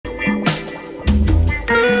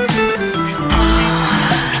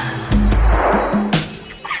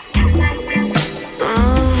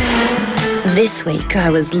This week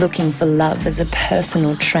I was looking for love as a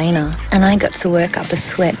personal trainer, and I got to work up a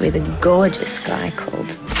sweat with a gorgeous guy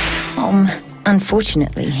called Tom.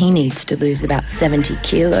 Unfortunately, he needs to lose about 70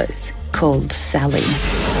 kilos, called Sally.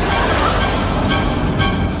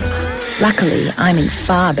 Luckily, I'm in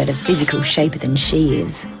far better physical shape than she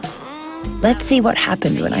is. Let's see what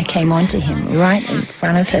happened when I came onto him right in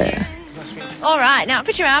front of her. All right, now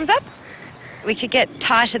put your arms up. We could get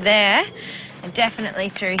tighter there, and definitely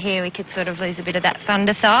through here we could sort of lose a bit of that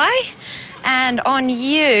thunder thigh. And on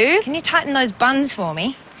you, can you tighten those buns for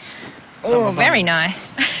me? Oh, very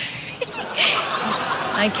nice.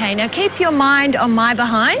 Okay, now keep your mind on my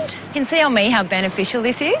behind. You can see on me how beneficial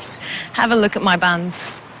this is. Have a look at my buns.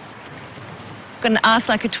 Got an ass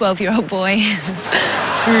like a 12-year-old boy.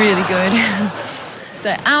 It's really good.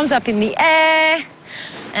 So arms up in the air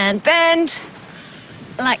and bend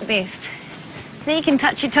like this. Then you can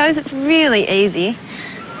touch your toes. It's really easy.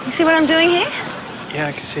 You see what I'm doing here? Yeah,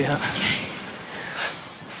 I can see that.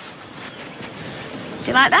 Do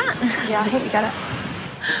you like that? Yeah, I think you got it.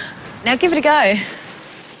 Now give it a go.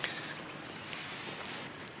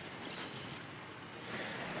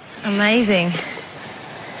 Amazing.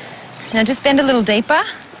 Now just bend a little deeper.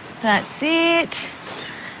 That's it.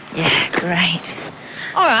 Yeah, great.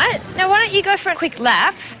 All right, now why don't you go for a quick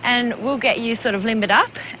lap and we'll get you sort of limbered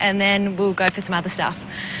up and then we'll go for some other stuff.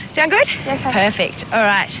 Sound good? Yeah, okay. Perfect. All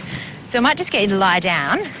right. So I might just get you to lie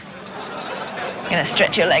down. I'm going to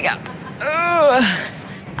stretch your leg up. Oh.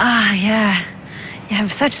 Ah, yeah. You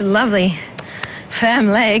have such lovely, firm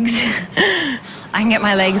legs. I can get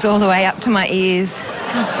my legs all the way up to my ears.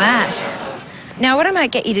 How's that? Now, what I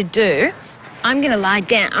might get you to do, I'm going to lie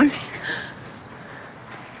down.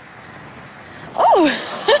 Oh,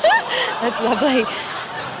 that's lovely.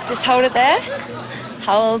 Just hold it there.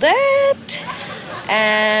 Hold it.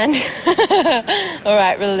 And, all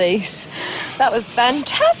right, release. That was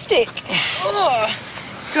fantastic. Oh,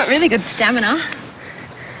 got really good stamina.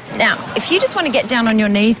 Now, if you just want to get down on your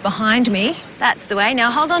knees behind me, that's the way. Now,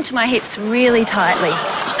 hold on to my hips really tightly.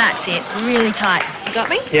 That's it, really tight. You got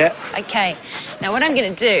me? Yeah. Okay. Now, what I'm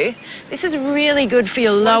going to do, this is really good for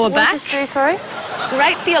your lower back. What does this do, sorry? It's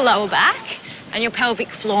great for your lower back and your pelvic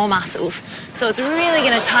floor muscles. So it's really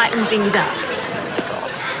going to tighten things up.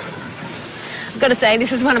 I've got to say,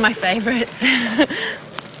 this is one of my favourites.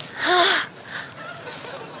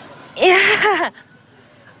 Yeah.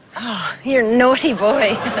 Oh, you're a naughty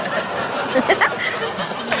boy.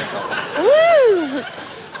 Woo!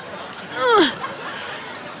 Oh.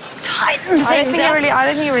 Tighten things I don't think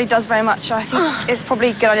up. it really does very much. I think it's probably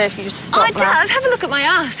a good idea if you just Oh, stop it now. does. Have a look at my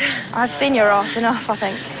ass. I've seen your ass enough, I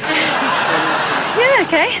think. Yeah,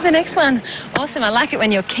 okay, the next one. Awesome, I like it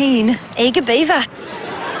when you're keen. Eager beaver.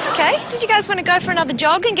 Okay, did you guys want to go for another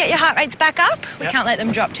jog and get your heart rates back up? We can't let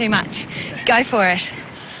them drop too much. Go for it.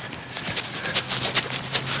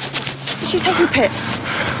 She's taking piss.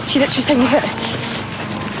 She literally taking a piss.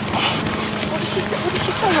 What did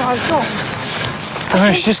she say while I was gone? I don't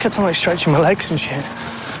know, she just kept on like stretching my legs and shit.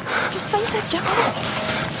 Just say to her, get up.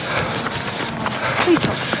 Please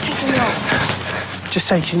stop pissing me off. Just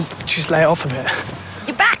say, can you just lay it off a bit?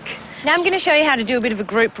 You're back. Now I'm going to show you how to do a bit of a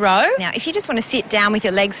group row. Now, if you just want to sit down with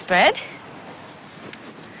your legs spread.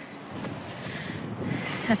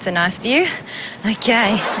 That's a nice view.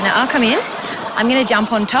 Okay, now I'll come in. I'm going to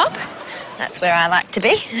jump on top. That's where I like to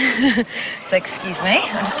be. So excuse me,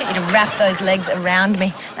 I'll just get you to wrap those legs around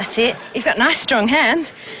me. That's it. You've got nice strong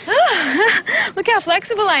hands. Oh, look how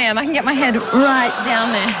flexible I am. I can get my head right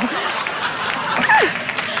down there.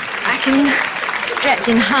 I can stretch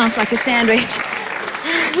in half like a sandwich.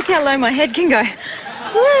 Look how low my head can go.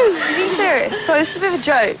 Woo. Are you being serious? Sorry, this is a bit of a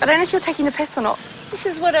joke. I don't know if you're taking the piss or not. This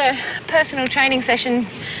is what a personal training session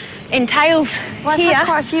entails Well, I've here. had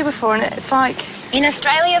quite a few before, and it's like... In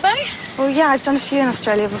Australia, though? Well, yeah, I've done a few in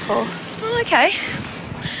Australia before. Oh, okay.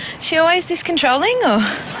 She always this controlling, or...?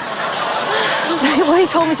 Well, he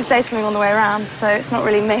told me to say something on the way around, so it's not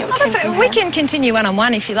really me. Oh, we can continue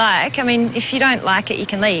one-on-one if you like. I mean, if you don't like it, you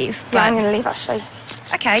can leave. Yeah, I'm going to leave, actually.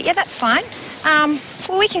 Okay, yeah, that's fine.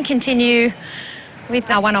 Well, we can continue with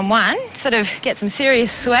our one-on-one, sort of get some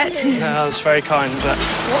serious sweat. No, that was very kind, but...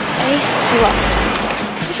 What a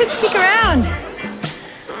slut. You should stick around.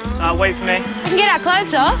 So, wait for me. We can get our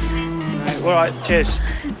clothes off. All right, cheers.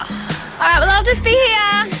 All right, well, I'll just be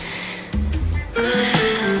here.